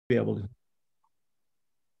be able to.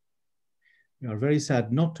 We are very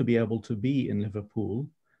sad not to be able to be in Liverpool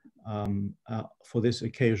for this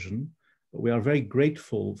occasion, but we are very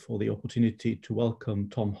grateful for the opportunity to welcome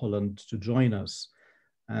Tom Holland to join us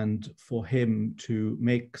and for him to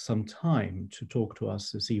make some time to talk to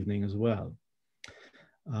us this evening as well.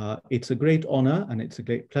 It's a great honor and it's a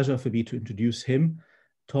great pleasure for me to introduce him.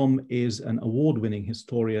 Tom is an award-winning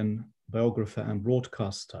historian, biographer, and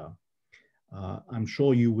broadcaster. I'm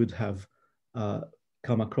sure you would have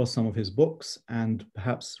come across some of his books and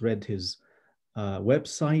perhaps read his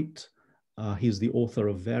website. He's the author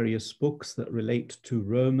of various books that relate to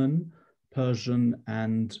Roman, Persian,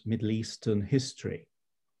 and Middle Eastern history.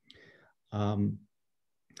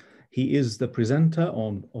 He is the presenter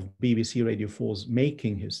of BBC Radio 4's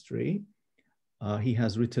Making History. He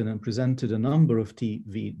has written and presented a number of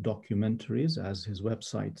TV documentaries, as his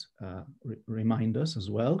website reminds us as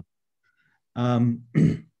well.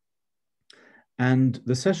 And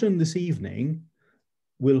the session this evening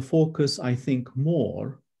will focus, I think,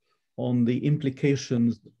 more on the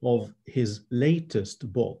implications of his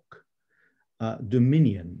latest book,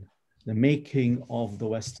 Dominion, The Making of the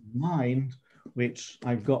Western Mind, which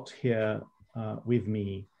I've got here with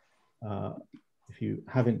me. If you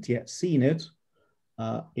haven't yet seen it,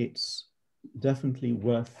 it's definitely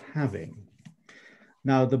worth having.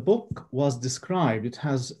 Now, the book was described, it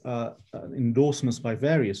has endorsements by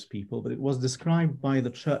various people, but it was described by the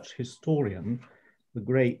church historian, the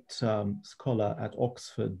great scholar at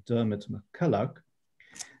Oxford, Dermot McCulloch.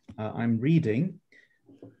 I'm reading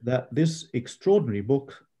that this extraordinary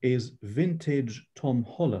book is vintage Tom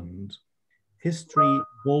Holland, history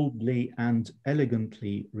boldly and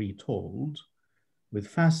elegantly retold, with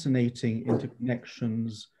fascinating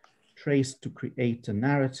interconnections traced to create a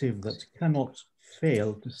narrative that cannot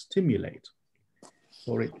fail to stimulate,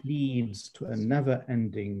 for it leads to a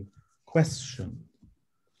never-ending question.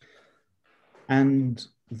 And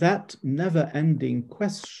that never-ending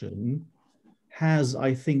question has,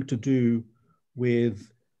 I think, to do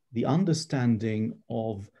with the understanding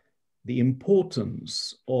of the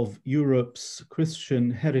importance of Europe's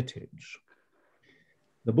Christian heritage.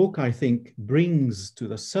 The book, I think, brings to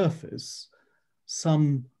the surface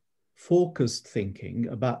some focused thinking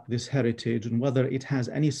about this heritage and whether it has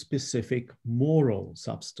any specific moral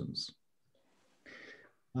substance.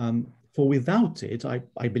 For without it,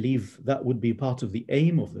 I believe that would be part of the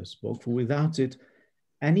aim of this book, for without it,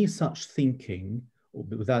 any such thinking, or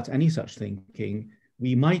without any such thinking,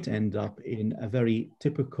 we might end up in a very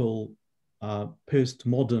typical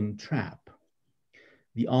postmodern trap.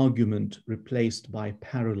 The argument replaced by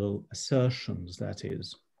parallel assertions, that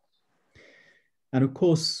is. And of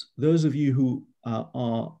course, those of you who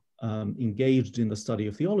are engaged in the study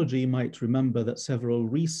of theology might remember that several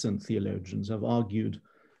recent theologians have argued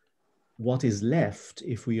what is left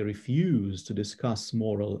if we refuse to discuss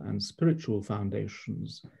moral and spiritual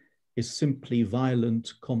foundations is simply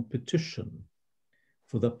violent competition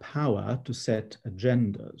for the power to set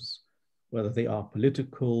agendas, whether they are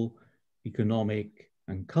political, economic,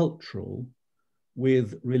 and cultural,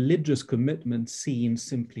 with religious commitment seen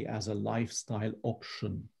simply as a lifestyle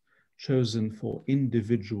option chosen for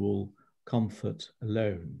individual comfort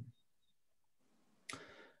alone.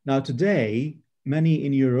 Now today, many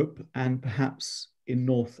in Europe and perhaps in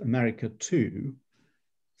North America too,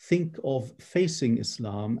 think of facing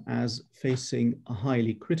Islam as facing a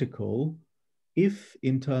highly critical, if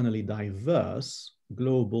internally diverse,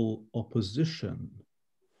 global opposition.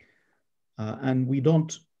 And we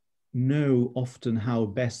don't know often how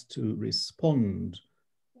best to respond,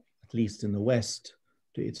 at least in the West,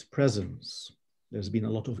 to its presence. There's been a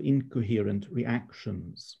lot of incoherent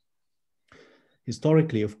reactions.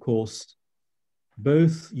 Historically, of course,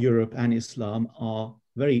 both Europe and Islam are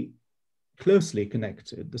very closely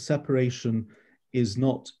connected. The separation is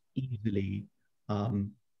not easily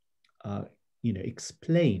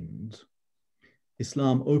explained.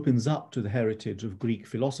 Islam opens up to the heritage of Greek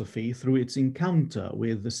philosophy through its encounter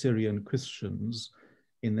with the Syrian Christians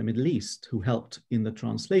in the Middle East, who helped in the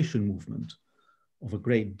translation movement of a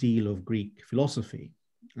great deal of Greek philosophy.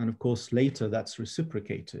 And of course, later that's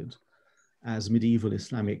reciprocated as medieval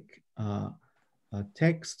Islamic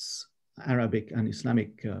texts, Arabic and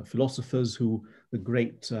Islamic philosophers the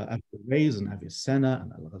great Averroes and Avicenna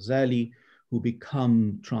and Al-Ghazali, who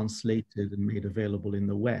become translated and made available in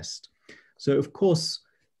the West. So of course,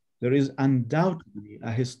 there is undoubtedly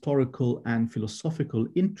a historical and philosophical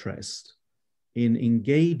interest in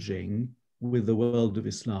engaging with the world of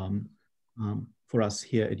Islam for us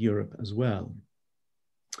here in Europe as well.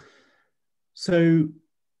 So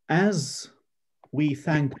as we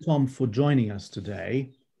thank Tom for joining us today,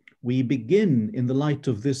 We begin in the light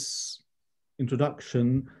of this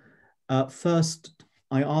introduction. First,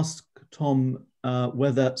 I ask Tom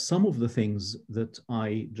whether some of the things that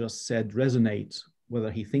I just said resonate,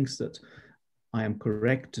 whether he thinks that I am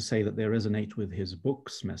correct to say that they resonate with his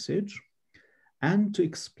book's message, and to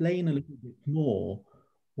explain a little bit more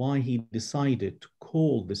why he decided to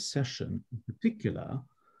call this session, in particular,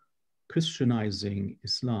 Christianizing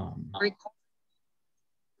Islam.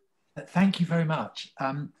 Thank you very much.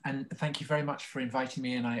 And thank you very much for inviting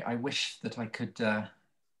me. And I wish that I could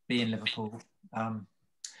be in Liverpool.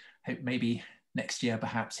 Hope maybe next year,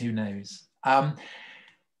 perhaps, who knows?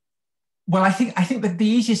 Well, I think that the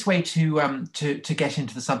easiest way to get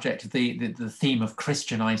into the subject of the theme of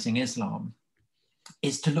Christianizing Islam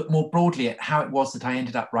is to look more broadly at how it was that I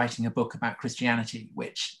ended up writing a book about Christianity,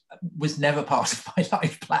 which was never part of my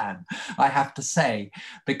life plan, I have to say,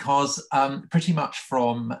 because pretty much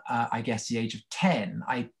from, I guess, the age of 10,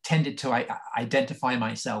 I tended to identify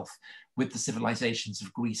myself with the civilizations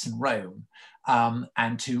of Greece and Rome,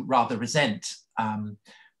 and to rather resent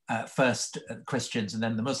first Christians and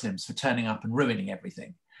then the Muslims for turning up and ruining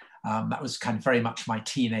everything. That was kind of very much my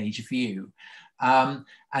teenage view.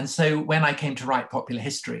 And so when I came to write popular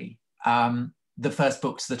history, the first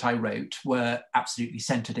books that I wrote were absolutely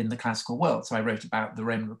centered in the classical world. So I wrote about the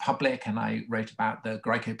Roman Republic and I wrote about the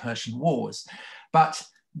Greco-Persian Wars. But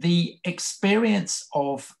the experience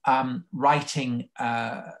of writing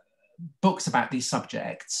books about these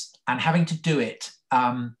subjects and having to do it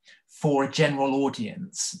for a general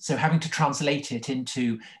audience, so having to translate it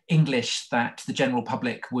into English that the general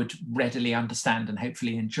public would readily understand and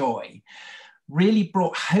hopefully enjoy, really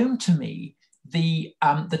brought home to me the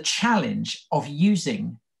challenge of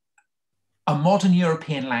using a modern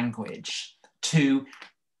European language to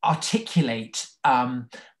articulate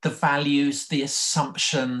the values, the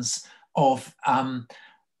assumptions of a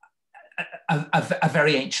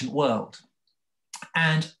very ancient world.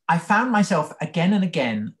 And I found myself again and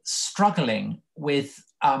again struggling with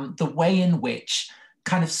the way in which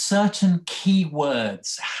kind of certain key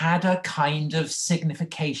words had a kind of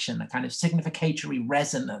signification, a kind of significatory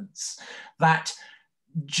resonance that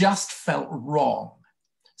just felt wrong.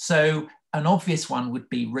 So an obvious one would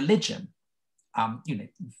be religion.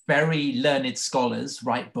 Very learned scholars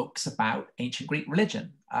write books about ancient Greek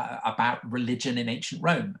religion, about religion in ancient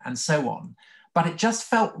Rome, and so on. But it just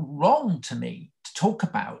felt wrong to me to talk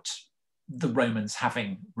about the Romans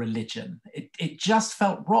having religion. It just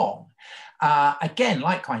felt wrong. Again,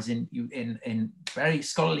 likewise, in very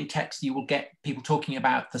scholarly texts, you will get people talking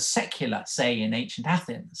about the secular, say in ancient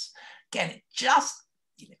Athens. Again,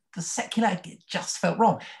 the secular, it just felt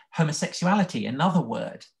wrong. Homosexuality, another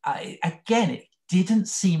word. Again, it didn't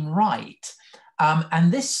seem right.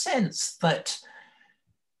 And this sense that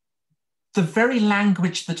the very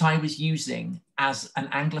language that I was using as an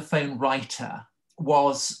Anglophone writer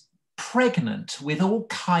was pregnant with all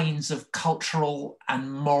kinds of cultural and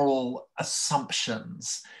moral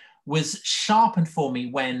assumptions was sharpened for me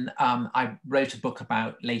when I wrote a book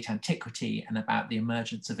about late antiquity and about the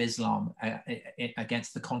emergence of Islam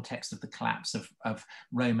against the context of the collapse of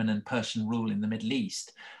Roman and Persian rule in the Middle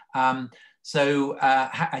East. So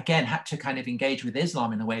again, had to kind of engage with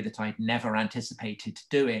Islam in a way that I'd never anticipated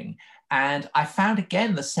doing. And I found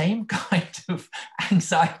again the same kind of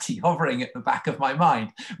anxiety hovering at the back of my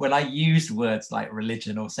mind when I used words like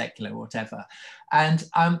religion or secular or whatever. And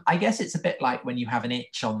I guess it's a bit like when you have an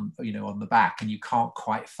itch on the back and you can't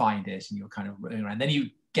quite find it and you're kind of rolling around. Then you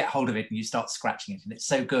get hold of it and you start scratching it and it's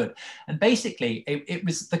so good. And basically it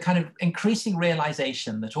was the kind of increasing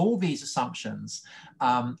realization that all these assumptions,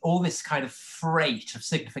 all this kind of freight of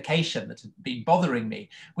signification that had been bothering me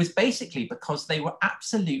was basically because they were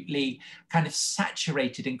absolutely kind of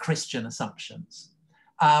saturated in Christian assumptions.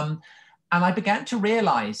 And I began to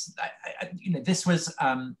realize, this was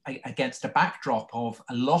against a backdrop of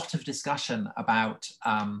a lot of discussion about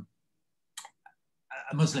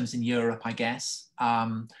Muslims in Europe, I guess,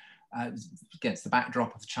 against the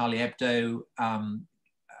backdrop of the Charlie Hebdo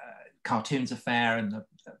cartoons affair and the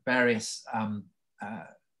various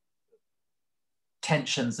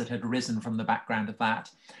tensions that had arisen from the background of that.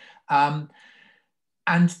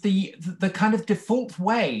 And the kind of default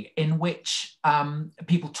way in which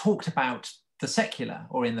people talked about the secular,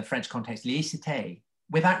 or in the French context, laïcité,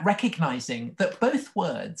 without recognizing that both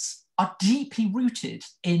words are deeply rooted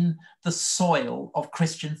in the soil of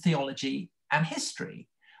Christian theology and history.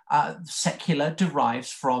 secular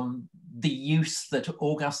derives from the use that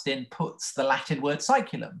Augustine puts the Latin word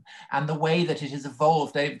saeculum, and the way that it has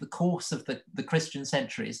evolved over the course of the Christian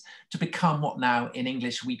centuries to become what now in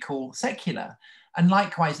English we call secular. And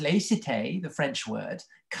likewise, laïcité, the French word,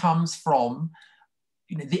 comes from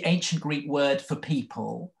the ancient Greek word for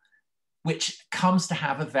people, which comes to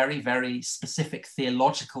have a very, very specific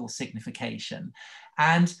theological signification.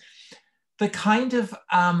 And the kind of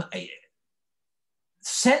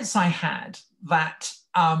sense I had that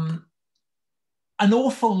an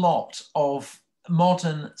awful lot of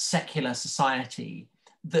modern secular society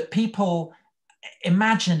that people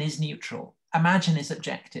imagine is neutral, imagine is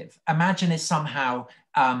objective, imagine is somehow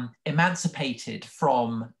emancipated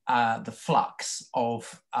from the flux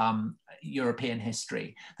of European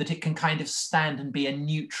history, that it can kind of stand and be a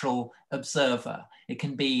neutral observer, it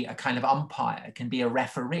can be a kind of umpire, it can be a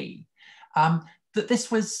referee, that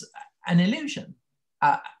this was an illusion,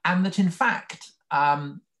 and that in fact,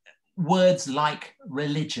 words like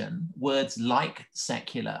religion, words like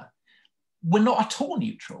secular, were not at all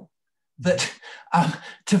neutral. That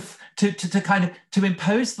to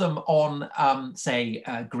impose them on, say,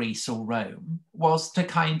 Greece or Rome was to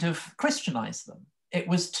kind of Christianize them. It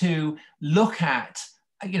was to look at,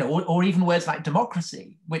 or even words like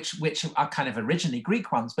democracy, which are kind of originally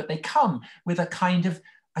Greek ones, but they come with a kind of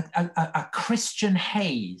a Christian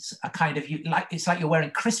haze, a kind of, it's like you're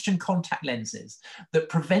wearing Christian contact lenses that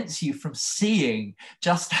prevents you from seeing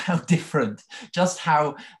just how different, just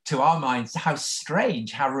how, to our minds, how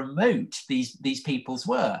strange, how remote these peoples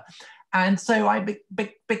were. And so I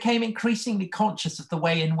became increasingly conscious of the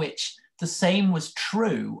way in which the same was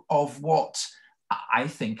true of what I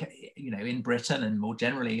think, in Britain and more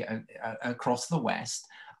generally across the West,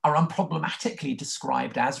 are unproblematically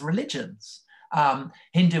described as religions.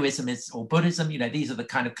 Hinduism or Buddhism, these are the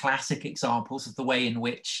kind of classic examples of the way in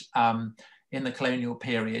which in the colonial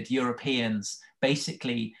period, Europeans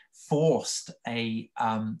basically forced a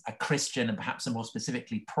Christian and perhaps a more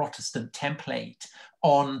specifically Protestant template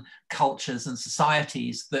on cultures and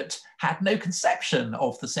societies that had no conception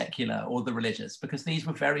of the secular or the religious, because these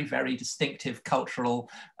were very, very distinctive cultural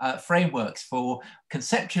frameworks for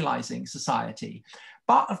conceptualizing society.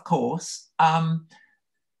 But of course,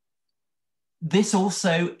 this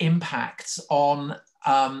also impacts on,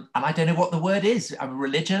 and I don't know what the word is,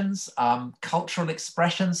 religions, cultural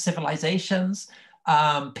expressions, civilizations,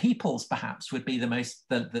 peoples perhaps would be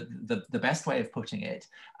the best way of putting it.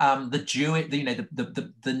 The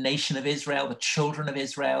nation of Israel, the children of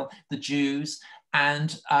Israel, the Jews,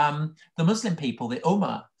 and the Muslim people, the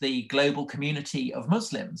Ummah, the global community of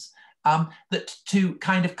Muslims. That to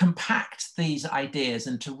kind of compact these ideas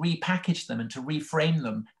and to repackage them and to reframe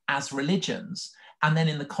them as religions, and then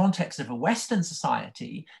in the context of a Western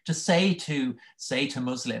society, to say to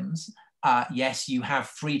Muslims, yes, you have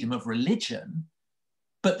freedom of religion,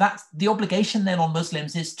 but that's the obligation then on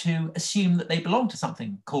Muslims is to assume that they belong to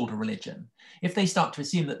something called a religion. If they start to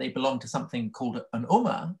assume that they belong to something called an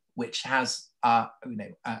Ummah, which has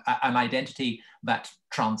an identity that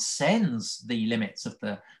transcends the limits of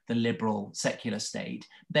the liberal secular state,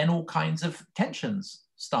 then all kinds of tensions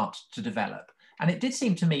start to develop. And it did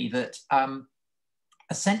seem to me that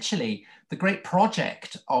essentially the great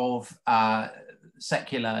project of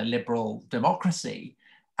secular liberal democracy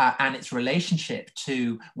and its relationship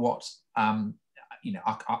to what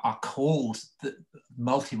are called the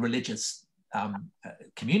multi-religious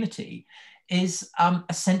community is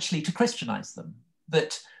essentially to Christianize them.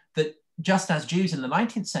 That just as Jews in the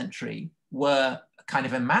 19th century were kind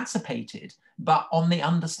of emancipated, but on the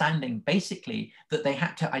understanding basically that they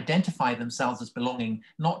had to identify themselves as belonging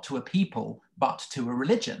not to a people, but to a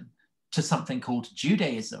religion, to something called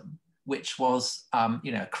Judaism, which was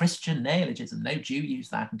a Christian neologism. No Jew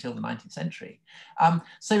used that until the 19th century.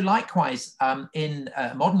 So likewise, in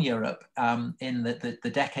modern Europe, in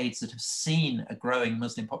the decades that have seen a growing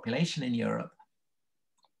Muslim population in Europe,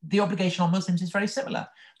 the obligation on Muslims is very similar,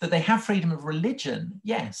 that they have freedom of religion,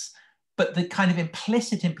 yes, but the kind of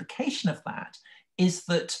implicit implication of that is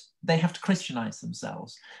that they have to Christianize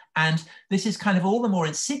themselves. And this is kind of all the more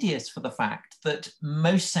insidious for the fact that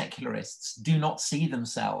most secularists do not see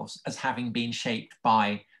themselves as having been shaped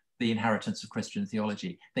by the inheritance of Christian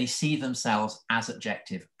theology. They see themselves as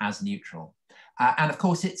objective, as neutral. And of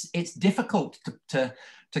course, it's difficult to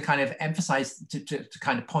kind of emphasize, to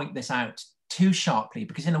kind of point this out too sharply,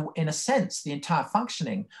 because in a sense, the entire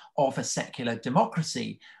functioning of a secular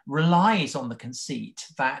democracy relies on the conceit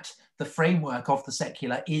that the framework of the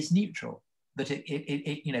secular is neutral. that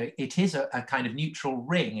it is a kind of neutral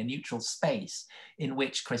ring, a neutral space in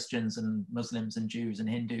which Christians and Muslims and Jews and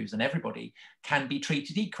Hindus and everybody can be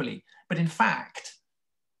treated equally. But in fact,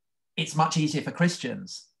 it's much easier for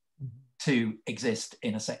Christians to exist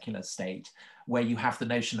in a secular state where you have the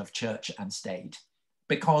notion of church and state,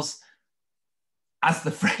 because as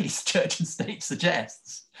the phrase church and state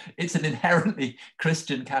suggests, it's an inherently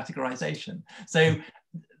Christian categorization. So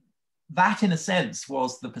that, in a sense,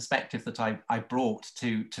 was the perspective that I brought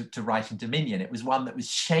to writing Dominion. It was one that was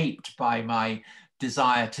shaped by my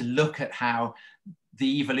desire to look at how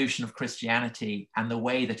the evolution of Christianity and the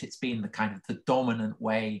way that it's been the kind of the dominant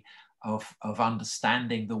way of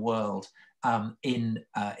understanding the world in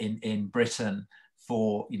Britain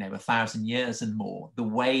for 1,000 years and more, the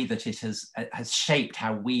way that it has shaped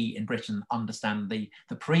how we in Britain understand the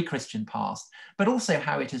pre-Christian past, but also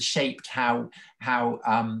how it has shaped how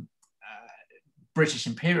British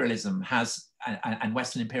imperialism has, and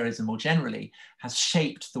Western imperialism more generally, has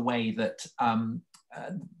shaped the way that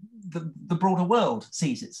the broader world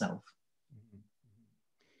sees itself.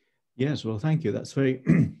 Yes, well, thank you. That's very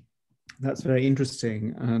that's very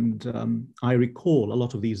interesting, and I recall a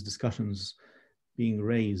lot of these discussions being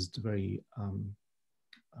raised very in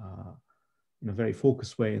a very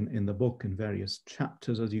focused way in the book, in various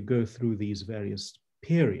chapters as you go through these various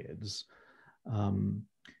periods, and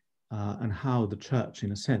how the church,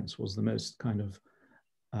 in a sense, was the most kind of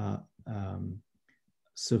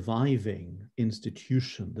surviving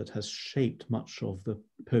institution that has shaped much of the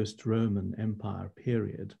post-Roman Empire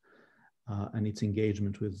period and its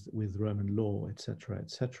engagement with Roman law, etc.,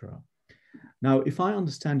 etc. Now, if I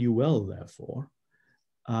understand you well, therefore,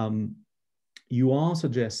 you are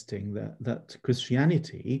suggesting that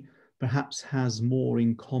Christianity perhaps has more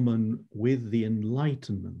in common with the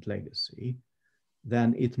Enlightenment legacy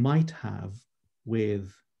than it might have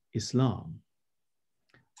with Islam.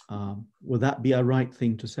 Would that be a right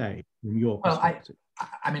thing to say from your perspective?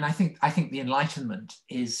 Well, I think the Enlightenment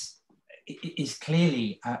is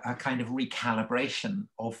clearly a kind of recalibration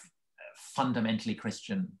of fundamentally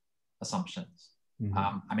Christian assumptions.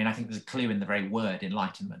 Mm-hmm. I think there's a clue in the very word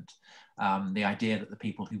Enlightenment. The idea that the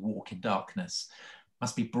people who walk in darkness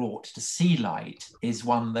must be brought to see light is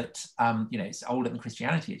one that it's older than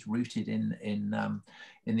Christianity. It's rooted in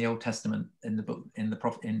the Old Testament, in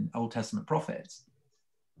Old Testament prophets.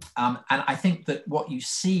 And I think that what you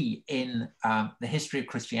see in the history of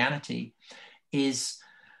Christianity is,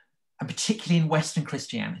 and particularly in Western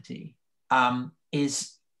Christianity,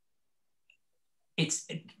 it's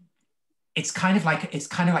kind of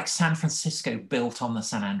like San Francisco built on the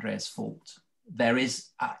San Andreas Fault. There is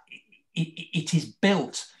it is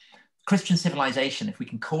built. Christian civilization, if we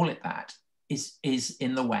can call it that, is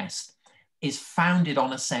in the West, is founded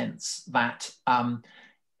on a sense that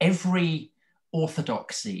every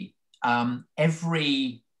orthodoxy,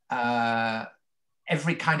 every kind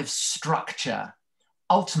of structure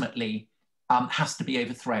ultimately has to be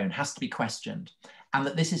overthrown, has to be questioned, and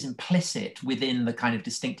that this is implicit within the kind of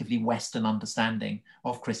distinctively Western understanding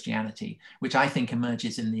of Christianity, which I think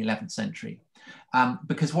emerges in the 11th century.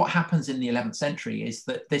 Because what happens in the 11th century is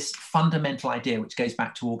that this fundamental idea, which goes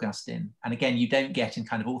back to Augustine, and again, you don't get in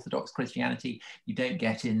kind of Orthodox Christianity, you don't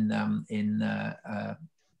get in the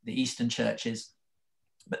Eastern churches,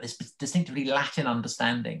 but this distinctively Latin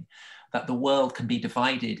understanding that the world can be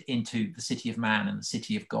divided into the city of man and the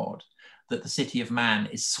city of God, that the city of man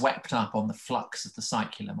is swept up on the flux of the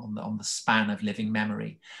cyclum, on the span of living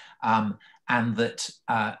memory, and that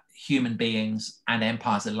human beings and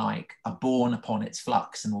empires alike are born upon its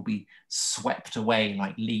flux and will be swept away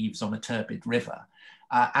like leaves on a turbid river,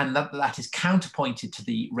 and that is counterpointed to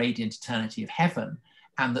the radiant eternity of heaven,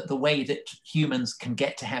 and that the way that humans can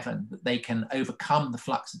get to heaven, that they can overcome the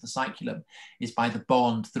flux of the cyclum, is by the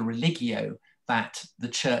bond, the religio, that the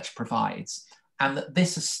church provides. And that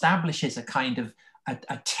this establishes a kind of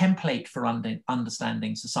a template for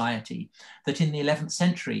understanding society that in the 11th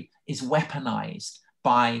century is weaponized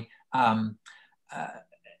by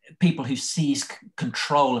people who seize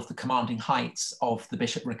control of the commanding heights of the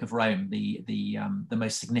bishopric of Rome, the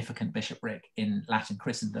most significant bishopric in Latin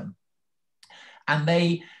Christendom. And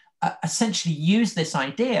they essentially use this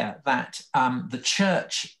idea that the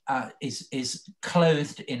church is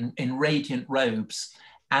clothed in radiant robes,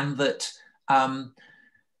 and that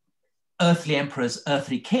earthly emperors,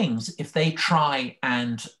 earthly kings, if they try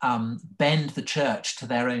and bend the church to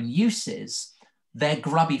their own uses, their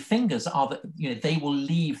grubby fingers are that they will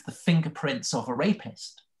leave the fingerprints of a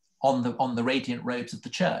rapist on the radiant robes of the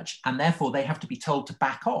church, and therefore they have to be told to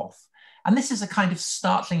back off. And this is a kind of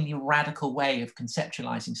startlingly radical way of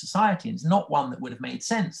conceptualizing society. And it's not one that would have made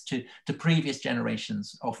sense to previous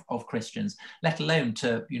generations of Christians, let alone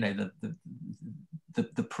to, you know,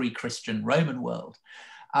 the pre-Christian Roman world.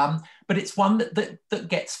 But it's one that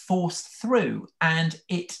gets forced through, and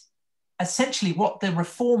it essentially what the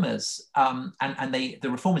reformers the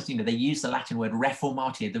reformers, you know, they use the Latin word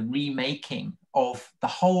reformatio, the remaking of the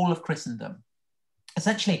whole of Christendom.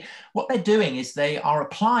 Essentially, what they're doing is they are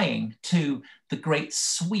applying to the great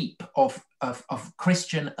sweep of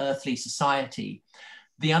Christian earthly society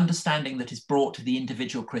the understanding that is brought to the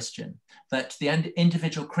individual Christian, that the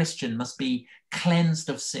individual Christian must be cleansed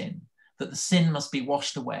of sin, that the sin must be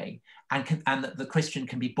washed away, and that the Christian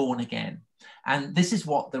can be born again. And this is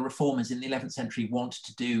what the reformers in the 11th century want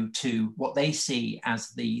to do to what they see as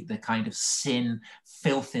the kind of sin,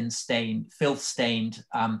 filth-stained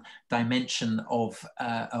dimension of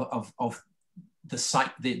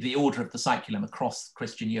the order of the saeculum across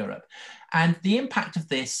Christian Europe. And the impact of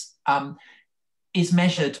this is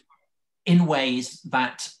measured in ways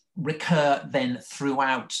that recur then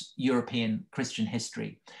throughout European Christian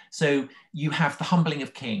history. So you have the humbling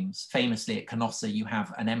of kings. Famously at Canossa, you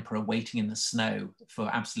have an emperor waiting in the snow for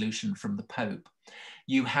absolution from the Pope.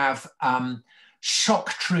 You have shock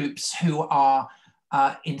troops who are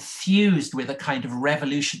infused with a kind of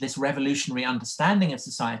this revolutionary understanding of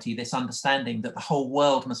society, this understanding that the whole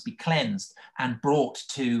world must be cleansed and brought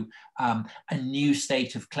to a new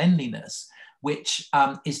state of cleanliness, which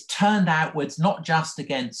is turned outwards not just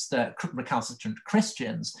against recalcitrant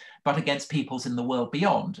Christians, but against peoples in the world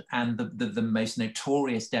beyond. And the most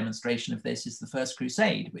notorious demonstration of this is the First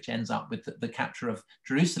Crusade, which ends up with the capture of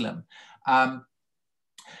Jerusalem. And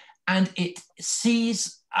it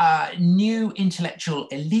sees new intellectual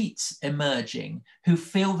elites emerging who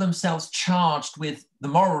feel themselves charged with the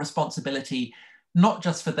moral responsibility, not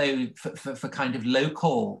just for kind of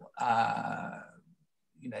local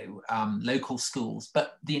local schools,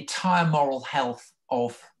 but the entire moral health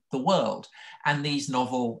of the world. And these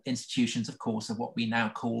novel institutions, of course, are what we now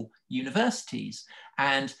call universities.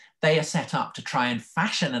 And they are set up to try and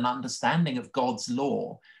fashion an understanding of God's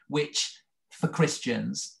law, which for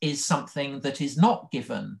Christians is something that is not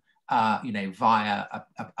given via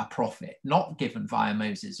a prophet, not given via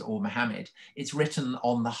Moses or Muhammad. It's written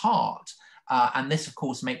on the heart. And this, of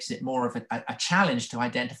course, makes it more of a challenge to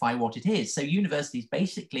identify what it is. So universities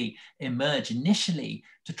basically emerge initially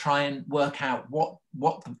to try and work out what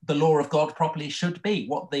the law of God properly should be,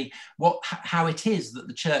 how it is that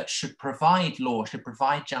the church should provide law, should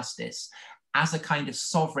provide justice as a kind of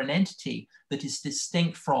sovereign entity that is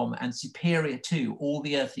distinct from and superior to all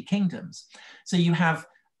the earthly kingdoms. So you have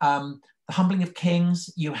the humbling of kings,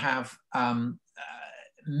 you have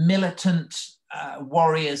militant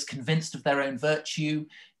warriors convinced of their own virtue.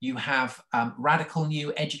 You have radical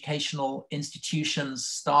new educational institutions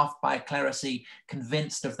staffed by a clerisy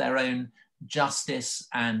convinced of their own justice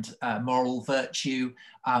and moral virtue,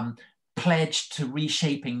 pledged to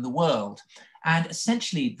reshaping the world. And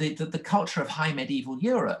essentially the culture of high medieval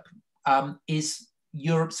Europe is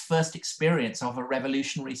Europe's first experience of a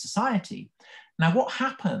revolutionary society. Now, what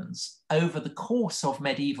happens over the course of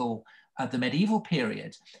the medieval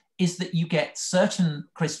period is that you get certain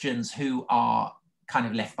Christians who are kind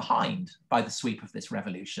of left behind by the sweep of this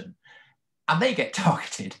revolution, and they get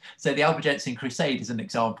targeted. So the Albigensian Crusade is an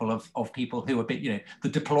example of people who are, the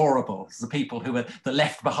deplorables, the people who are the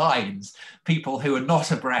left behinds, people who are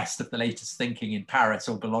not abreast of the latest thinking in Paris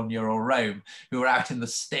or Bologna or Rome, who are out in the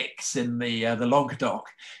sticks in the Languedoc,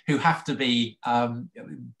 who have to be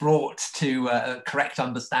brought to a correct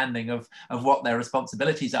understanding of what their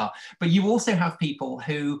responsibilities are. But you also have people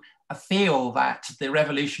who feel that the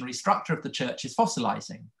revolutionary structure of the church is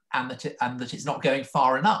fossilizing, and that it's not going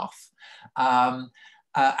far enough.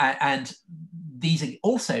 And these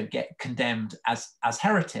also get condemned as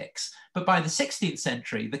heretics. But by the 16th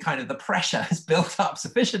century, the pressure has built up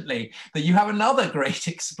sufficiently that you have another great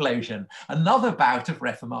explosion, another bout of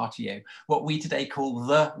reformatio, what we today call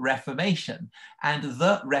the Reformation. And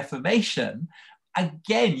the Reformation,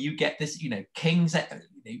 again, you get this, kings,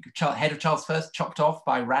 head of Charles I chopped off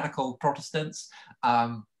by radical Protestants.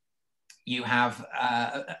 You have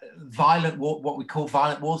violent war, what we call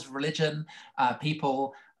violent wars of religion,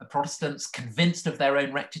 Protestants convinced of their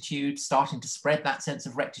own rectitude, starting to spread that sense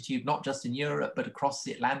of rectitude, not just in Europe, but across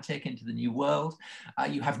the Atlantic into the New World.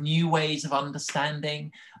 You have new ways of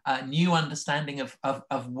understanding, new understanding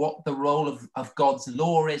of what the role of God's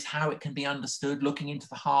law is, how it can be understood, looking into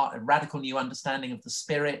the heart, a radical new understanding of the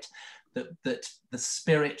Spirit, that the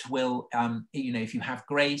Spirit will, you know, if you have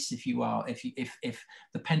grace, if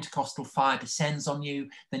the Pentecostal fire descends on you,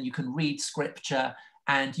 then you can read Scripture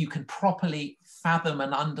and you can properly fathom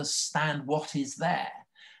and understand what is there.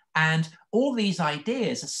 And all these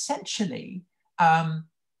ideas essentially,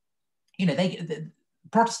 you know, the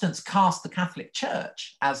Protestants cast the Catholic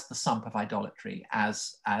Church as the sump of idolatry,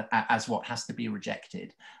 as what has to be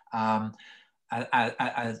rejected,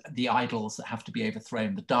 as the idols that have to be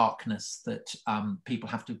overthrown, the darkness that people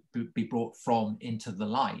have to be brought from into the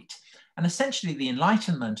light. And essentially the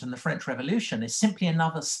Enlightenment and the French Revolution is simply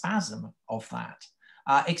another spasm of that.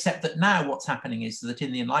 Except that now what's happening is that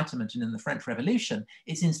in the Enlightenment and in the French Revolution,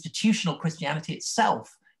 it's institutional Christianity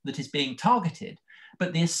itself that is being targeted.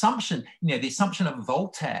 But the assumption, you know, the assumption of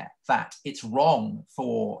Voltaire that it's wrong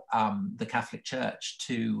for the Catholic Church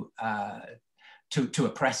to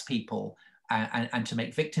oppress people and to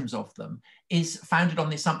make victims of them is founded on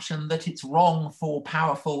the assumption that it's wrong for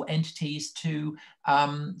powerful entities to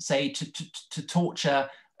to torture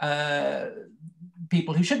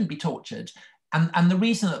people who shouldn't be tortured. And the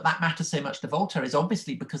reason that that matters so much to Voltaire is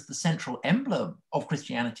obviously because the central emblem of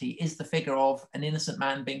Christianity is the figure of an innocent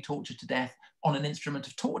man being tortured to death on an instrument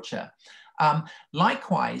of torture.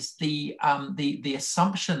 Likewise, the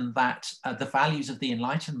assumption that the values of the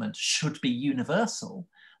Enlightenment should be universal,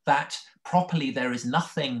 that properly there is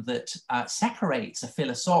nothing that separates a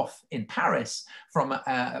philosophe in Paris from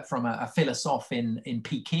a philosophe in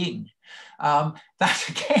Peking. That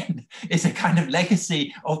again is a kind of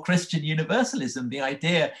legacy of Christian universalism, the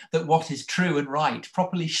idea that what is true and right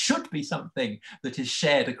properly should be something that is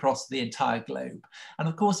shared across the entire globe. And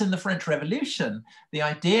of course, in the French Revolution, the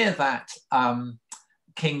idea that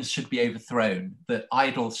kings should be overthrown, that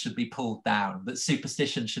idols should be pulled down, that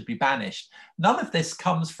superstition should be banished. None of this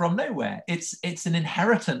comes from nowhere. It's an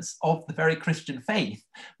inheritance of the very Christian faith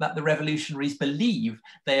that the revolutionaries believe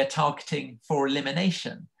they are targeting for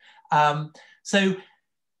elimination. So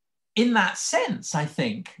in that sense, I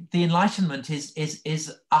think the Enlightenment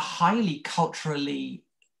is a highly culturally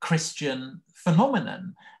Christian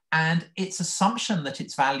phenomenon, and its assumption that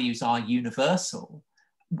its values are universal,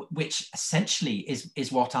 which essentially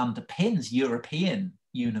is what underpins European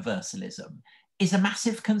universalism, is a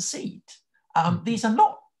massive conceit. These are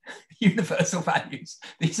not universal values.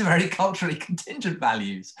 These are very culturally contingent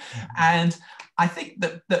values. And I think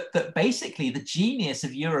that basically the genius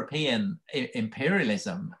of European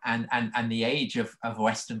imperialism and the age of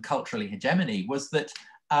Western cultural hegemony was that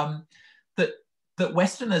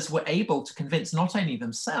Westerners were able to convince not only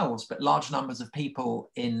themselves, but large numbers of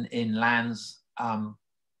people in lands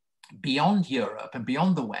beyond Europe and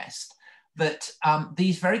beyond the West, that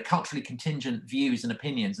these very culturally contingent views and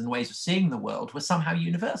opinions and ways of seeing the world were somehow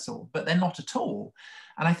universal, but they're not at all.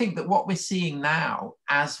 And I think that what we're seeing now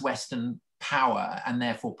as Western power and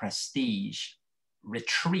therefore prestige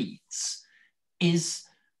retreats is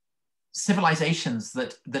civilizations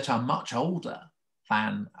that are much older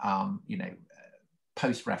than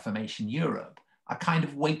post-Reformation Europe are kind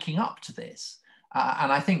of waking up to this.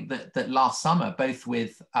 And I think that last summer, both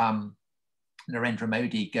with Narendra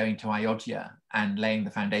Modi going to Ayodhya and laying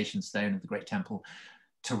the foundation stone of the great temple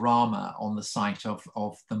to Rama on the site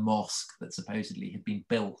of the mosque that supposedly had been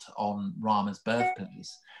built on Rama's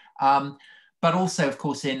birthplace, but also, of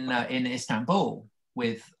course, in Istanbul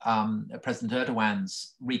with President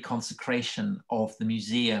Erdogan's reconsecration of the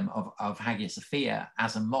museum of Hagia Sophia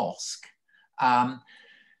as a mosque.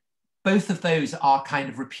 Both of those are kind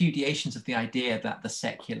of repudiations of the idea that the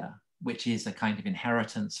secular, which is a kind of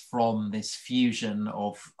inheritance from this fusion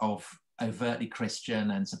of overtly Christian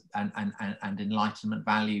and Enlightenment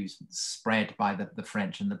values spread by the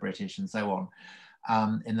French and the British and so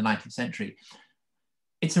on in the 19th century.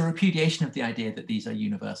 It's a repudiation of the idea that these are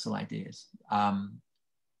universal ideas.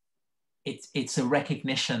 It's a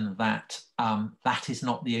recognition that that is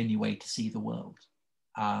not the only way to see the world.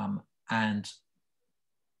 And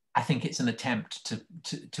I think it's an attempt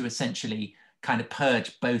to essentially kind of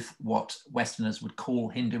purge both what Westerners would call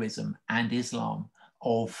Hinduism and Islam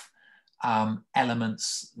of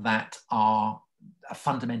elements that are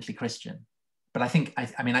fundamentally Christian. But I think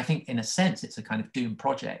in a sense, it's a kind of doomed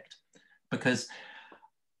project, because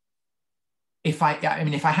if I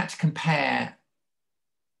had to compare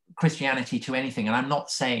Christianity to anything, and I'm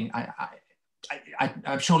not saying,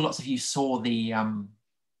 I'm sure lots of you saw the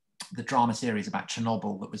drama series about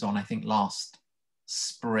Chernobyl that was on, I think, last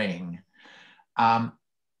spring. And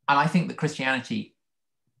I think that Christianity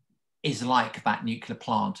is like that nuclear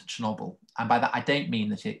plant at Chernobyl. And by that, I don't mean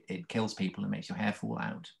that it kills people and makes your hair fall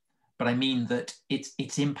out, but I mean that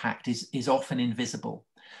its impact is often invisible.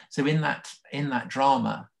 So in that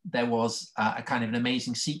drama, there was a kind of an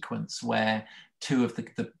amazing sequence where two of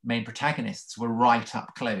the main protagonists were right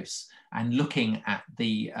up close and looking at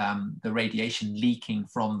the radiation leaking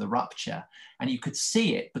from the rupture. And you could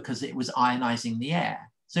see it because it was ionizing the air.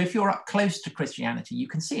 So if you're up close to Christianity, you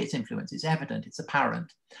can see its influence. It's evident, it's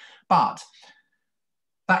apparent. But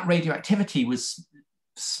that radioactivity was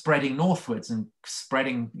spreading northwards and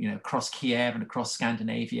spreading, across Kiev and across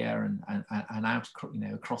Scandinavia and out,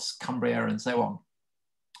 across Cumbria and so on.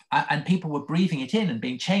 And people were breathing it in and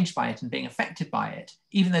being changed by it and being affected by it,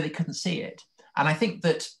 even though they couldn't see it. And I think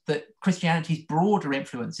that Christianity's broader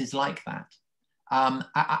influence is like that.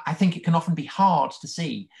 I think it can often be hard to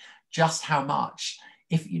see just how much,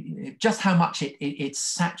 it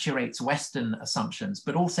saturates Western assumptions,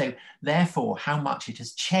 but also, therefore, how much it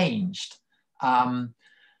has changed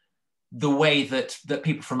the way that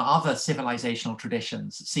people from other civilizational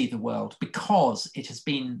traditions see the world, because it has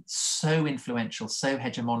been so influential, so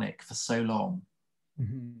hegemonic for so long.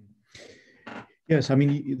 Mm-hmm. Yes, I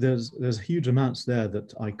mean, there's huge amounts there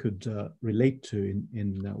that I could relate to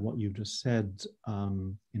in what you've just said,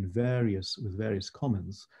 with various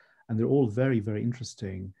comments, and they're all very, very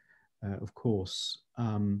interesting, of course.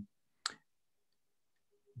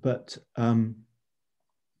 But I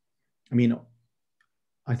mean,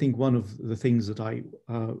 I think one of the things that I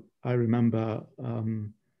remember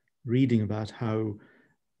reading about how,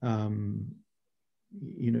 in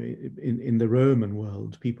the Roman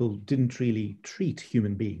world, people didn't really treat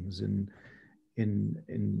human beings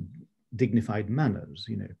in dignified manners.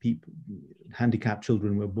 People, handicapped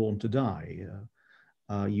children were born to die.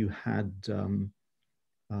 You had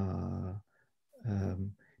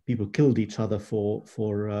people killed each other for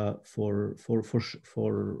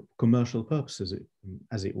commercial purposes,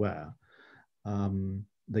 as it were,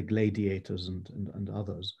 the gladiators and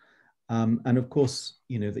others, and of course,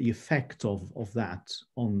 the effect of that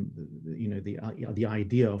on the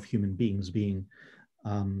idea of human beings being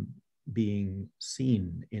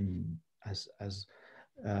seen as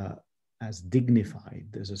dignified.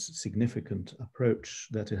 There's a significant approach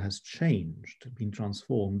that it has changed, been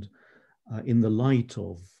transformed. In the light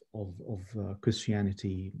of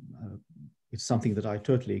Christianity. It's something that I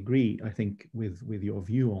totally agree, I think, with your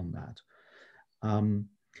view on that.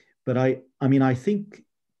 But I mean, I think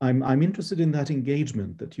I'm interested in that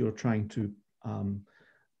engagement that you're trying to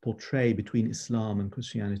portray between Islam and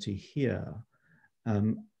Christianity here.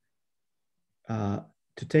 To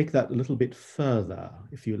take that a little bit further,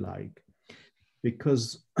 if you like,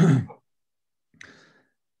 because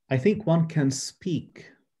I think one can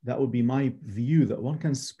speak, that would be my view, that one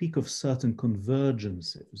can speak of certain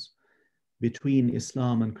convergences between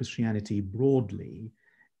Islam and Christianity broadly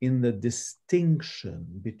in the distinction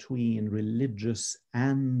between religious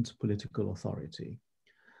and political authority,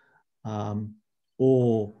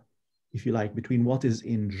 or, if you like, between what is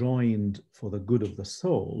enjoined for the good of the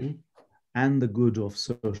soul and the good of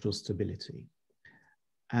social stability.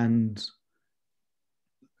 And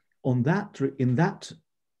on that,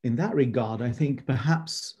 in that regard, I think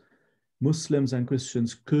perhaps Muslims and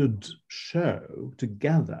Christians could show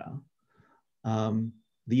together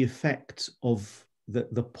the effect of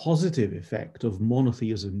the positive effect of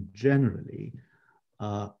monotheism generally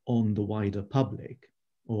on the wider public,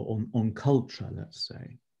 or on culture, let's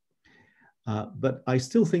say. But I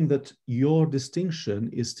still think that your distinction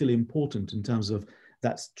is still important in terms of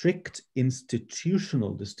that strict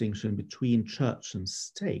institutional distinction between church and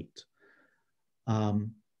state.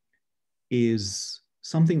 Is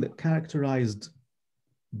something that characterized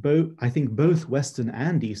I think both Western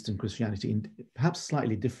and Eastern Christianity, in perhaps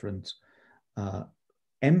slightly different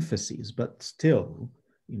emphases, but still,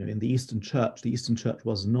 in the Eastern Church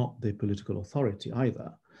was not the political authority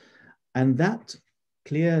either. And that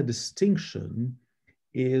clear distinction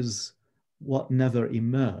is what never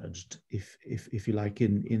emerged, if you like,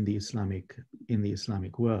 in the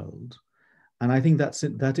Islamic world. And I think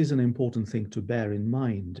that is an important thing to bear in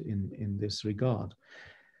mind in this regard.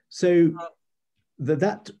 So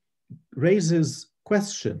that raises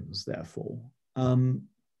questions, therefore,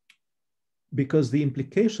 because the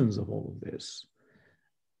implications of all of this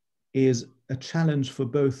is a challenge for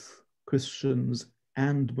both Christians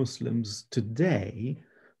and Muslims today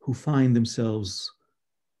who find themselves,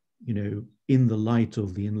 in the light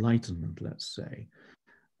of the Enlightenment, let's say.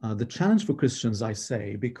 The challenge for Christians, I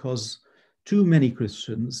say, because too many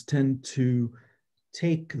Christians tend to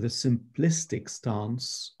take the simplistic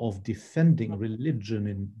stance of defending religion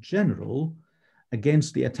in general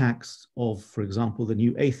against the attacks of, for example, the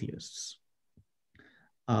new atheists.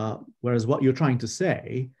 Whereas what you're trying to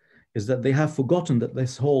say is that they have forgotten that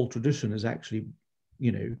this whole tradition is actually,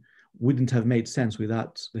 wouldn't have made sense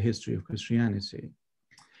without the history of Christianity.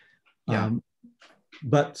 Yeah.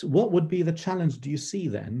 But what would be the challenge, do you see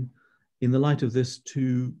then, in the light of this,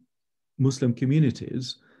 to Muslim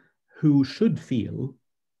communities who should feel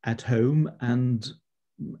at home and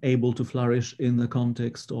able to flourish in the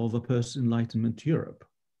context of a post-Enlightenment Europe?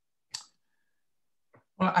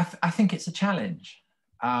 Well, I think it's a challenge.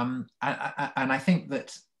 And I think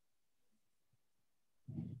that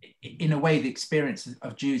in a way, the experience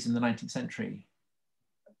of Jews in the 19th century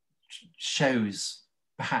shows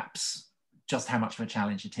perhaps just how much of a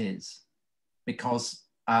challenge it is. Because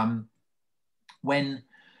when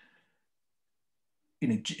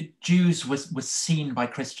Jews was seen by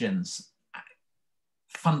Christians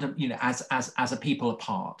as a people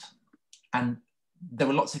apart, and there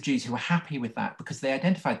were lots of Jews who were happy with that because they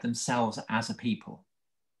identified themselves as a people.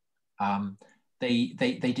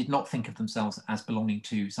 They did not think of themselves as belonging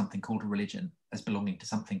to something called a religion, as belonging to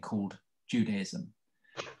something called Judaism.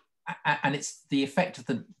 And it's the effect of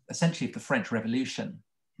essentially of the French Revolution,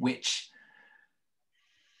 which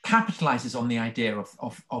capitalizes on the idea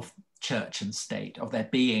of church and state, of there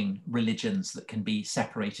being religions that can be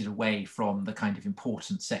separated away from the kind of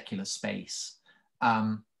important secular space.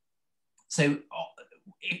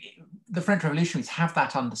 The French revolutionaries have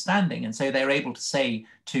that understanding, and so they're able to say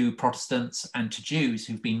to Protestants and to Jews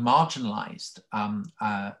who've been marginalized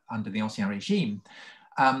under the Ancien Regime,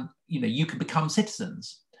 you can become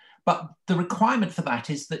citizens. But the requirement for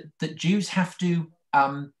that is that Jews have to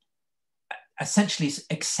essentially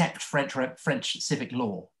accept French civic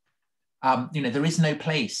law. There is no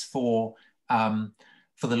place for the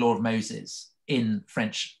law of Moses in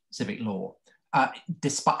French civic law.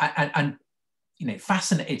 It's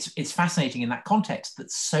fascinating in that context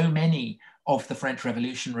that so many of the French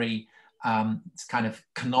revolutionary kind of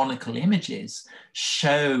canonical images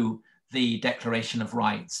show the Declaration of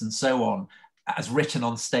Rights and so on as written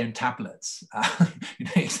on stone tablets,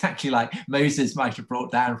 exactly like Moses might have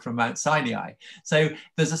brought down from Mount Sinai. So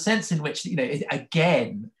there's a sense in which,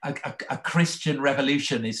 again, a Christian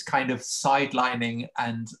revolution is kind of sidelining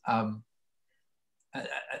and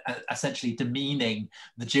essentially demeaning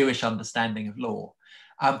the Jewish understanding of law.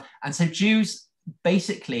 And so Jews,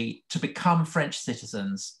 basically, to become French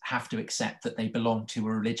citizens, have to accept that they belong to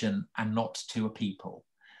a religion and not to a people.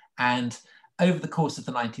 And over the course of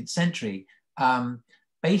the 19th century,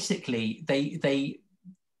 basically, they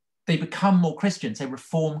become more Christian. So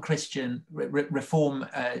reform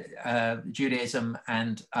Judaism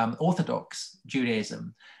and Orthodox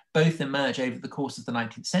Judaism both emerge over the course of the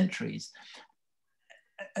 19th centuries,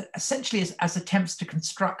 essentially as attempts to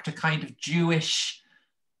construct a kind of Jewish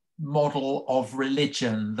model of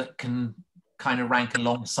religion that can kind of rank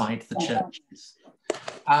alongside the churches.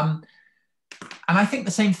 And I think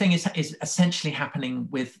the same thing is essentially happening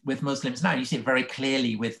with Muslims now. You see it very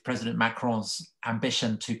clearly with President Macron's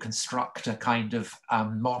ambition to construct a kind of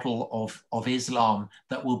model of Islam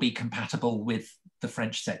that will be compatible with the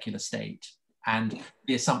French secular state, and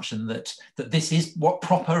the assumption that this is what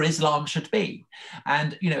proper Islam should be.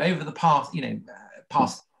 And over the past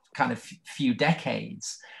kind of few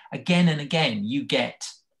decades, again and again, you get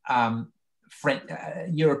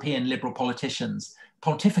European liberal politicians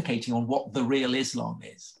pontificating on what the real Islam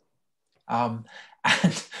is. And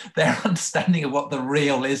their understanding of what the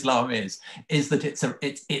real Islam is that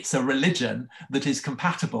it's a religion that is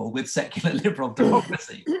compatible with secular liberal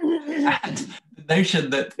democracy. And the notion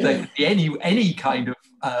that there could be any kind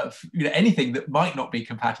of anything that might not be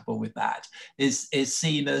compatible with that is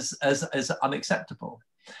seen as unacceptable.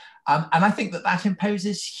 And I think that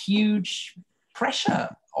imposes huge pressure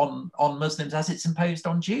on Muslims, as it's imposed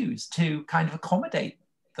on Jews, to kind of accommodate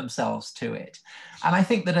themselves to it. And I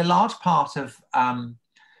think that a large part of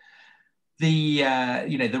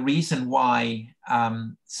the reason why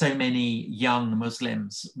so many young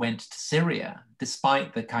Muslims went to Syria,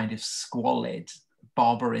 despite the kind of squalid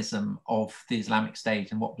barbarism of the Islamic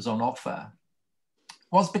State and what was on offer,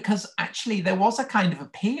 was because actually there was a kind of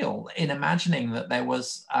appeal in imagining that there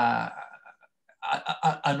was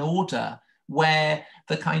an order where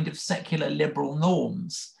the kind of secular liberal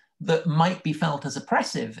norms that might be felt as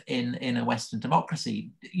oppressive in a Western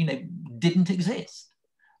democracy, didn't exist.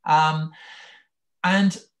 And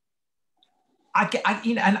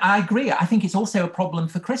I agree. I think it's also a problem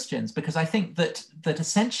for Christians, because I think that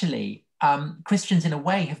essentially Christians, in a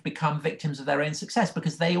way, have become victims of their own success,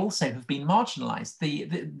 because they also have been marginalized.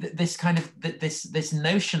 This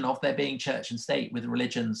notion of there being church and state with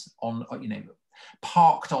religions on,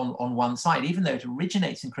 parked on one side. Even though it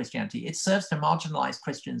originates in Christianity, it serves to marginalize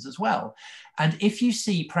Christians as well. And if you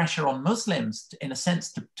see pressure on Muslims, in a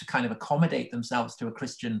sense, to kind of accommodate themselves to a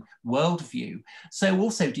Christian worldview, so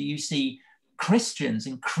also do you see Christians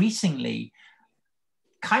increasingly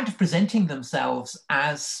kind of presenting themselves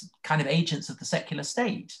as kind of agents of the secular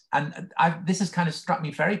state. And this has kind of struck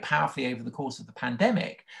me very powerfully over the course of the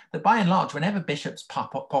pandemic, that by and large, whenever bishops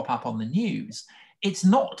pop up on the news, it's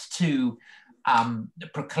not to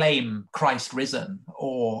proclaim Christ risen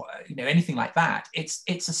or anything like that. It's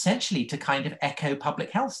essentially to kind of echo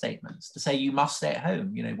public health statements, to say you must stay at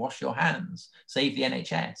home, wash your hands, save the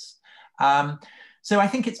NHS. So I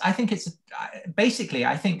think it's basically,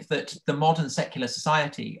 I think that the modern secular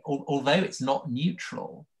society, although it's not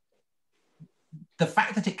neutral, the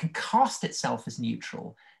fact that it can cast itself as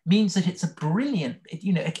neutral means that it's a brilliant,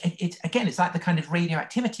 again, it's like the kind of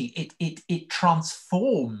radioactivity. It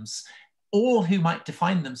transforms all who might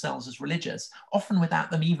define themselves as religious, often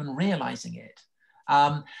without them even realizing it.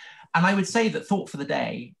 And I would say that Thought for the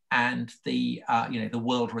Day and the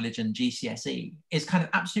World Religion GCSE is kind of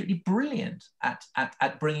absolutely brilliant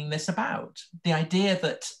at bringing this about. The idea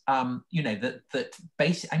that that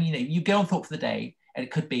basically, you go on Thought for the Day, and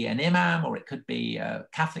it could be an imam, or it could be a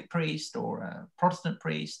Catholic priest, or a Protestant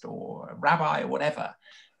priest, or a rabbi, or whatever,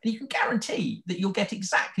 and you can guarantee that you'll get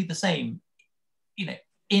exactly the same,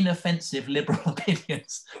 inoffensive liberal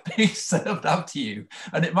opinions being served up to you.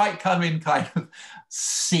 And it might come in kind of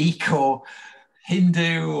Sikh or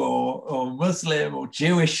Hindu or Muslim or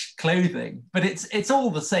Jewish clothing, but it's all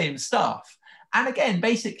the same stuff. And again,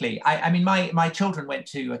 basically, I mean, my children went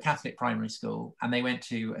to a Catholic primary school, and they went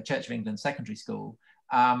to a Church of England secondary school,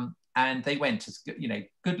 and they went as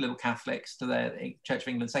good little Catholics to their Church of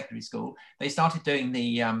England secondary school. They started doing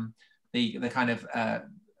the kind of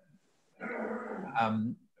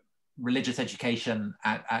religious education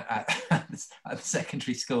at the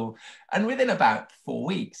secondary school, and within about 4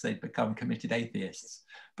 weeks they'd become committed atheists,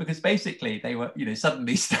 because basically they were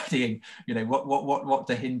suddenly studying what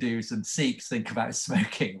do Hindus and Sikhs think about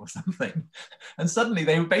smoking or something, and suddenly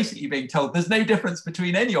they were basically being told there's no difference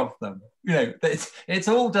between any of them. It's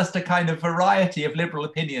all just a kind of variety of liberal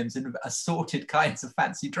opinions in assorted kinds of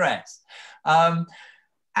fancy dress,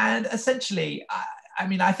 and essentially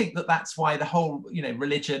I think that's why the whole,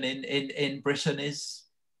 religion in Britain is,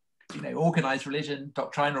 organized religion,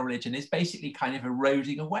 doctrinal religion is basically kind of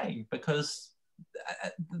eroding away, because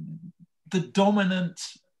the dominant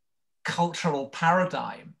cultural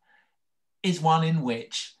paradigm is one in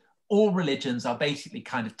which all religions are basically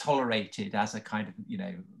kind of tolerated as a kind of,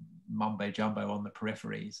 mumbo jumbo on the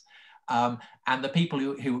peripheries. And the people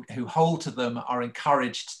who hold to them are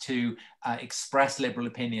encouraged to express liberal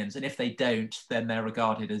opinions, and if they don't, then they're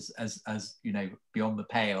regarded as beyond the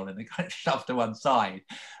pale, and they're kind of shoved to one side.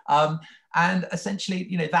 And essentially,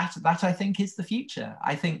 that I think is the future.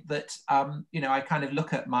 I think that I kind of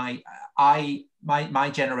look at my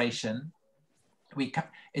generation.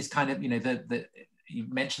 Is kind of you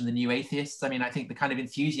mentioned the new atheists. I mean, I think the kind of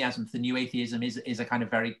enthusiasm for the new atheism is a kind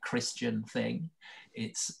of very Christian thing.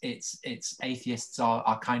 It's atheists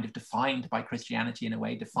are kind of defined by Christianity in a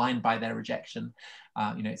way, defined by their rejection.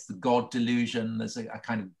 It's the God delusion. There's a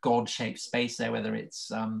kind of God-shaped space there, whether it's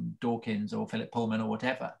Dawkins or Philip Pullman or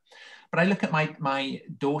whatever. But I look at my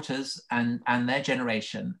daughters and their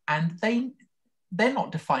generation, and they're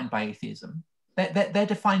not defined by atheism. They're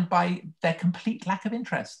defined by their complete lack of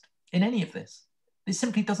interest in any of this. It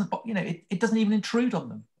simply doesn't, it doesn't even intrude on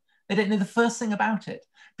them. They don't know the first thing about it,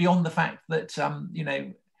 beyond the fact that,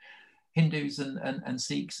 Hindus and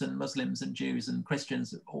Sikhs and Muslims and Jews and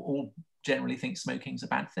Christians all generally think smoking's a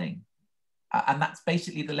bad thing. And that's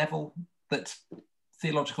basically the level that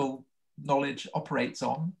theological knowledge operates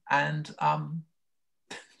on. And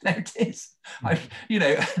there it is.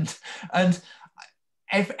 And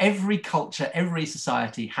every culture, every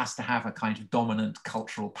society has to have a kind of dominant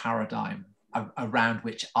cultural paradigm around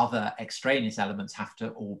which other extraneous elements have to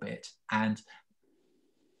orbit. And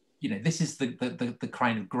this is the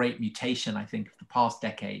kind of great mutation, I think, of the past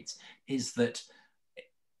decades, is that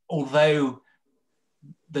although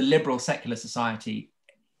the liberal secular society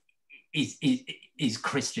is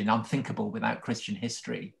Christian, unthinkable without Christian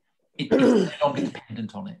history, it's no longer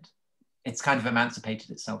dependent on it. It's kind of emancipated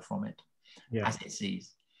itself from it, as it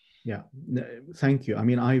sees. Yeah, thank you. I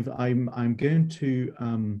mean, I'm going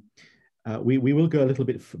to we will go a little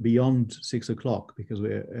bit beyond 6 o'clock, because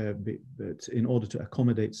but in order to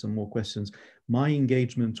accommodate some more questions. My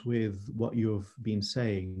engagement with what you've been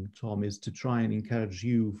saying, Tom, is to try and encourage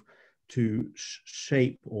you to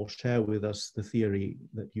shape or share with us the theory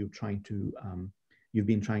that you're trying to you've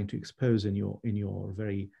been trying to expose in your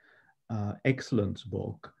very excellent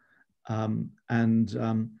book.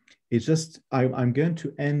 It's just, I'm going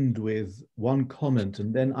to end with one comment,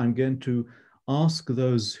 and then I'm going to ask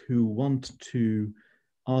those who want to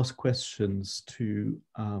ask questions to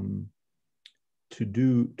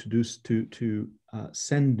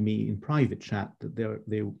send me in private chat that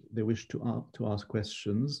they wish to ask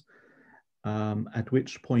questions. At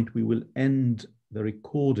which point we will end the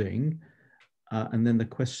recording, and then the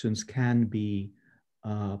questions can be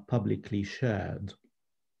publicly shared.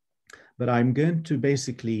 But I'm going to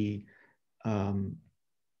basically, I'm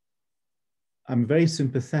very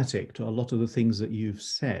sympathetic to a lot of the things that you've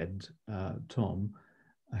said, Tom,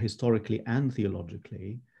 historically and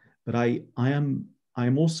theologically. But I am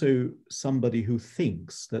also somebody who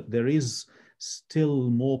thinks that there is still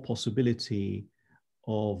more possibility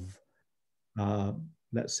of,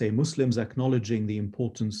 let's say, Muslims acknowledging the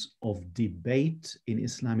importance of debate in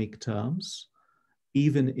Islamic terms,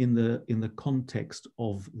 even in the context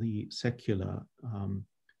of the secular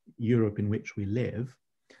Europe in which we live.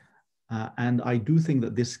 And I do think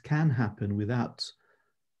that this can happen without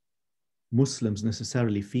Muslims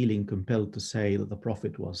necessarily feeling compelled to say that the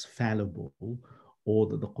Prophet was fallible or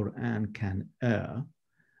that the Quran can err.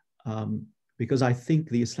 Because I think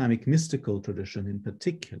the Islamic mystical tradition in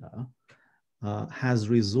particular has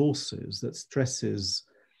resources that stresses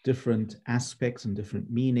different aspects and different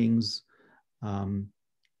meanings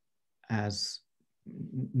as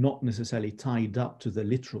not necessarily tied up to the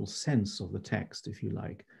literal sense of the text, if you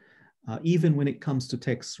like. Even when it comes to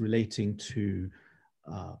texts relating to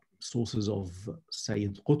sources of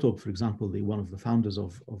Sayyid Qutb, for example, one of the founders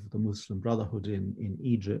of the Muslim Brotherhood in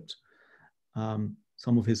Egypt,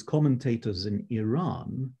 some of his commentators in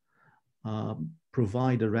Iran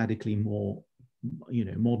provide a radically more,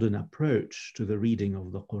 modern approach to the reading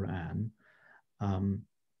of the Quran,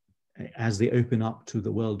 as they open up to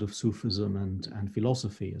the world of Sufism and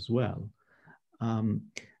philosophy as well.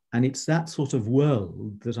 And it's that sort of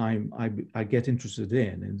world that I get interested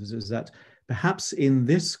in, and is that perhaps in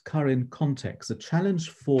this current context, the challenge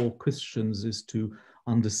for Christians is to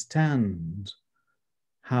understand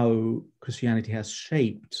how Christianity has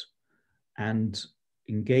shaped and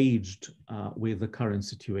engaged with the current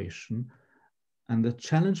situation. And the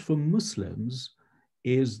challenge for Muslims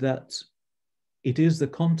is that it is the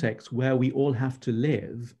context where we all have to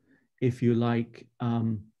live, if you like,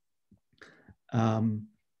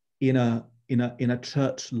 in a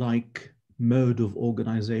church-like mode of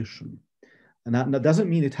organization. And that doesn't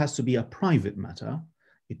mean it has to be a private matter.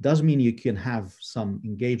 It does mean you can have some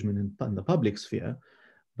engagement in the public sphere,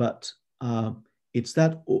 but it's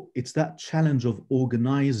that challenge of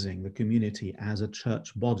organizing the community as a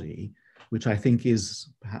church body, which I think is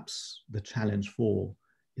perhaps the challenge for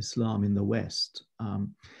Islam in the West.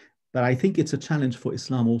 But I think it's a challenge for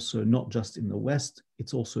Islam also, not just in the West,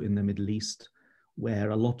 it's also in the Middle East,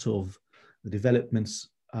 where a lot of the developments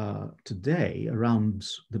today around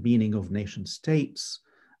the meaning of nation states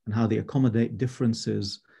and how they accommodate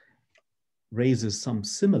differences raises some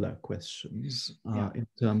similar questions in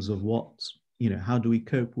terms of what, how do we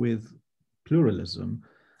cope with pluralism?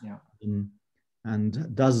 Yeah.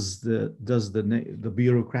 And does the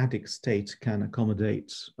bureaucratic state can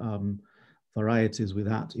accommodate varieties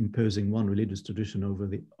without imposing one religious tradition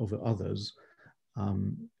over others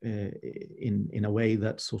in a way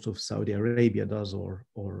that sort of Saudi Arabia does or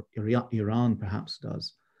Iran perhaps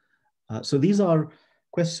does. So these are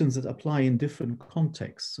questions that apply in different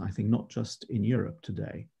contexts, I think, not just in Europe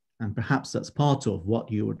today. And perhaps that's part of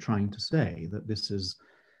what you were trying to say, that this is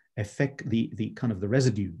the kind of the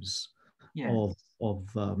residues of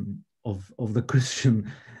the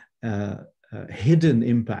Christian hidden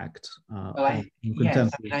impact. I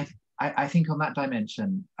think on that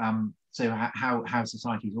dimension, so how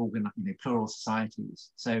societies organize, plural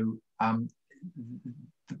societies. So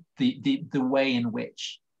the way in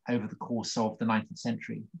which over the course of the 19th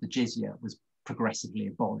century, the jizya was progressively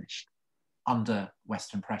abolished under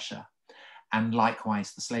Western pressure. And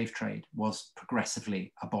likewise, the slave trade was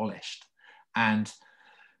progressively abolished. And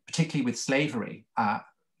particularly with slavery,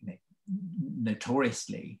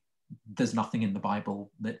 notoriously, there's nothing in the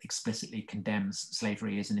Bible that explicitly condemns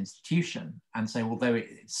slavery as an institution. And so although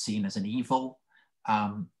it's seen as an evil,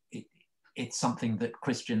 it's something that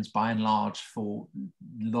Christians, by and large, for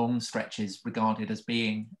long stretches regarded as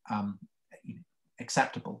being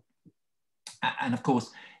acceptable. And of course,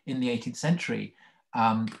 in the 18th century,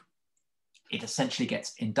 it essentially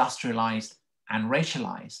gets industrialized and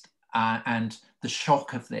racialized. And the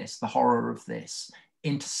shock of this, the horror of this,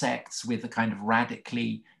 intersects with the kind of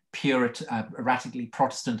radically radically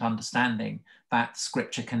Protestant understanding that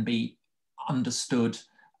scripture can be understood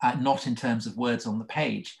not in terms of words on the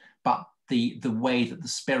page, but the way that the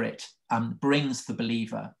Spirit brings the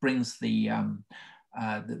believer, brings the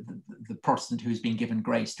Protestant who's been given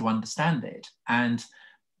grace to understand it. And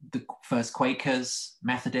the first Quakers,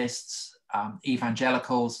 Methodists,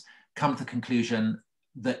 evangelicals come to the conclusion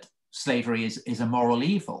that slavery is a moral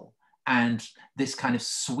evil. And this kind of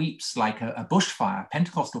sweeps like a bushfire,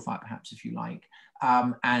 Pentecostal fire, perhaps, if you like,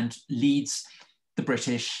 and leads the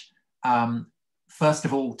British, first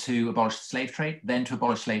of all, to abolish the slave trade, then to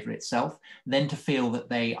abolish slavery itself, then to feel that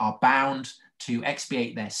they are bound to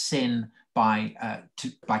expiate their sin by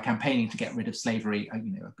campaigning to get rid of slavery,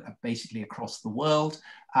 basically across the world.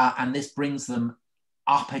 And this brings them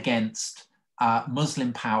up against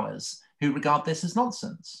Muslim powers who regard this as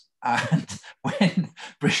nonsense. And when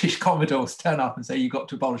British commodores turn up and say, you've got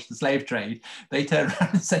to abolish the slave trade, they turn around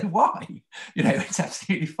and say, why? It's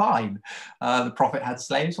absolutely fine. The Prophet had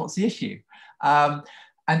slaves, what's the issue? And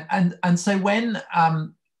so when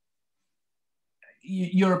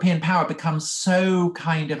European power becomes so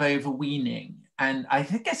kind of overweening, and I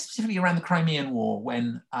guess specifically around the Crimean War,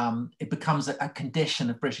 when it becomes a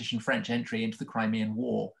condition of British and French entry into the Crimean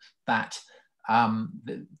War that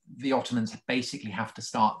the Ottomans basically have to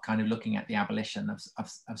start kind of looking at the abolition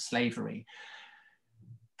of slavery.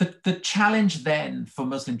 The challenge then for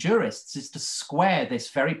Muslim jurists is to square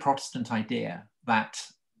this very Protestant idea that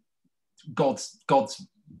God's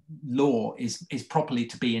law is properly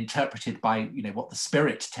to be interpreted by what the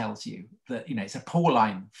Spirit tells you, that it's a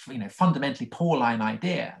Pauline, fundamentally Pauline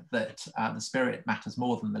idea that the Spirit matters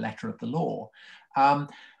more than the letter of the law.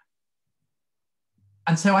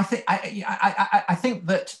 And so I think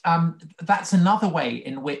that that's another way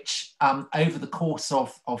in which over the course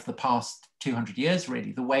of the past 200 years,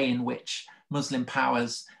 really, the way in which Muslim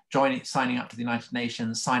powers signing up to the United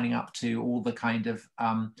Nations, signing up to all the kind of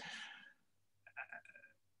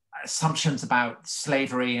assumptions about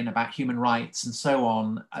slavery and about human rights and so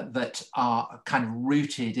on that are kind of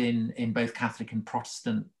rooted in both Catholic and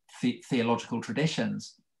Protestant theological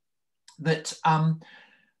traditions, that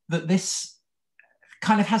this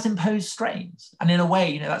kind of has imposed strains. And in a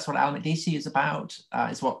way, that's what Al-Makdisi is about,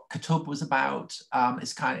 is what Qutb was about,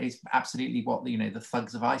 is absolutely what the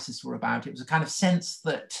thugs of ISIS were about. It was a kind of sense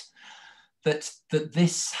that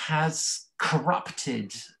this has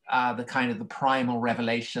corrupted the kind of the primal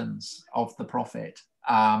revelations of the Prophet.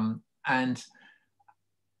 And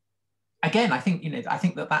again, I think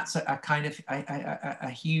that that's a kind of a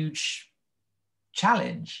huge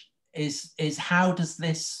challenge, is how does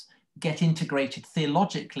this get integrated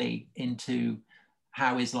theologically into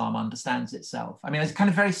how Islam understands itself? I mean, I was kind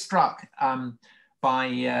of very struck by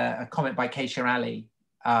a comment by Keisha Ali,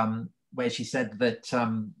 where she said that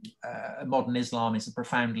modern Islam is a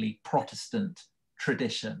profoundly Protestant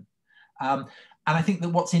tradition. And I think that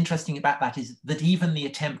what's interesting about that is that even the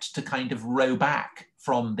attempt to kind of row back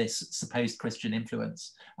from this supposed Christian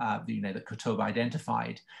influence, that Qutb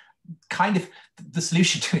identified, kind of the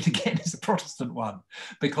solution to it again is a Protestant one,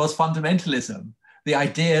 because fundamentalism, the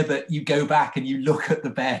idea that you go back and you look at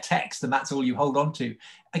the bare text and that's all you hold on to,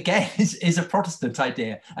 again, is a Protestant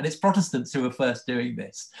idea. And it's Protestants who are first doing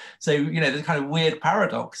this. So, there's a kind of weird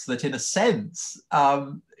paradox that in a sense,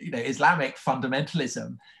 Islamic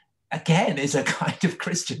fundamentalism, again, is a kind of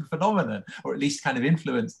Christian phenomenon, or at least kind of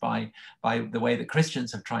influenced by the way that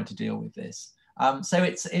Christians have tried to deal with this. So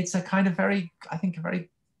it's a kind of very, I think, a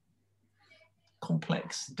very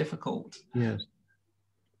complex, difficult.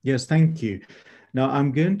 Yes, thank you. Now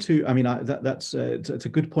I'm going to, that's it's a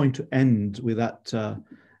good point to end with that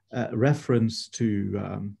reference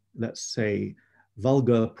to, let's say,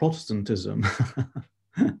 vulgar Protestantism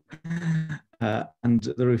and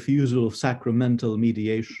the refusal of sacramental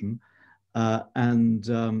mediation. I'm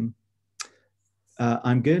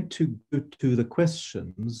going to go to the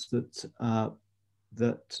questions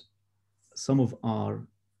that some of our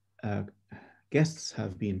guests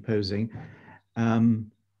have been posing.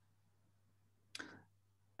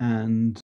 And